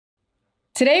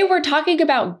Today, we're talking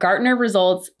about Gartner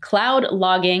results, cloud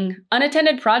logging,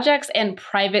 unattended projects, and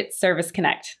Private Service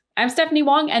Connect. I'm Stephanie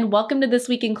Wong, and welcome to This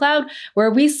Week in Cloud, where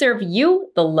we serve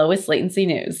you the lowest latency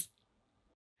news.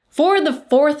 For the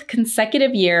fourth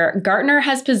consecutive year, Gartner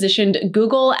has positioned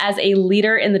Google as a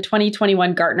leader in the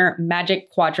 2021 Gartner Magic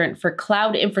Quadrant for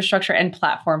Cloud Infrastructure and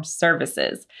Platform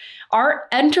Services. Our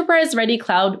enterprise-ready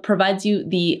cloud provides you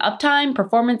the uptime,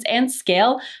 performance, and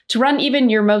scale to run even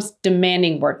your most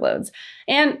demanding workloads.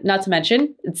 And not to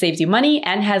mention, it saves you money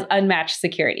and has unmatched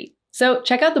security. So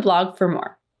check out the blog for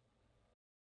more.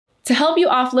 To help you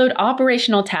offload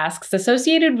operational tasks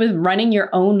associated with running your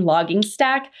own logging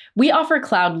stack, we offer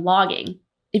cloud logging.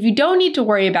 If you don't need to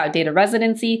worry about data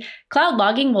residency, cloud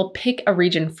logging will pick a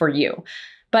region for you.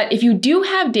 But if you do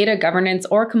have data governance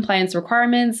or compliance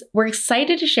requirements, we're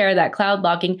excited to share that cloud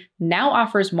logging now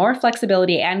offers more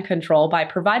flexibility and control by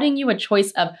providing you a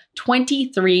choice of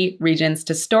 23 regions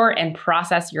to store and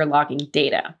process your logging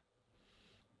data.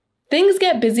 Things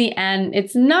get busy, and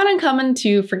it's not uncommon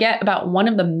to forget about one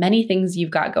of the many things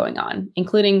you've got going on,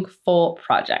 including full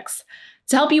projects.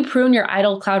 To help you prune your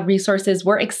idle cloud resources,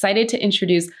 we're excited to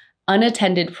introduce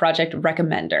Unattended Project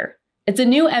Recommender. It's a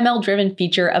new ML-driven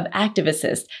feature of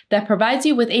ActiveAssist that provides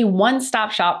you with a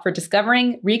one-stop shop for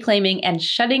discovering, reclaiming, and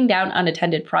shutting down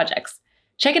unattended projects.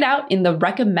 Check it out in the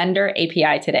Recommender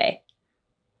API today.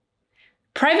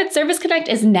 Private Service Connect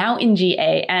is now in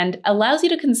GA and allows you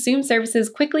to consume services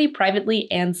quickly, privately,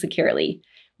 and securely.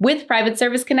 With Private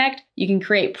Service Connect, you can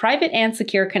create private and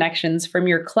secure connections from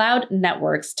your cloud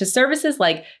networks to services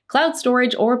like cloud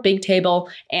storage or Bigtable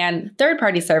and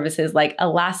third-party services like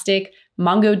Elastic,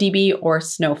 MongoDB, or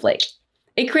Snowflake.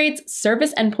 It creates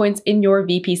service endpoints in your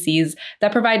VPCs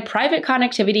that provide private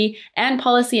connectivity and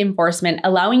policy enforcement,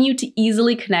 allowing you to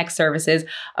easily connect services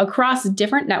across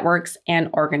different networks and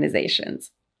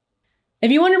organizations.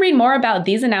 If you want to read more about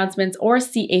these announcements or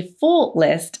see a full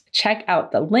list, check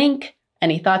out the link.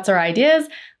 Any thoughts or ideas?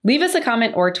 Leave us a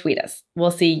comment or tweet us.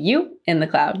 We'll see you in the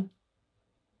cloud.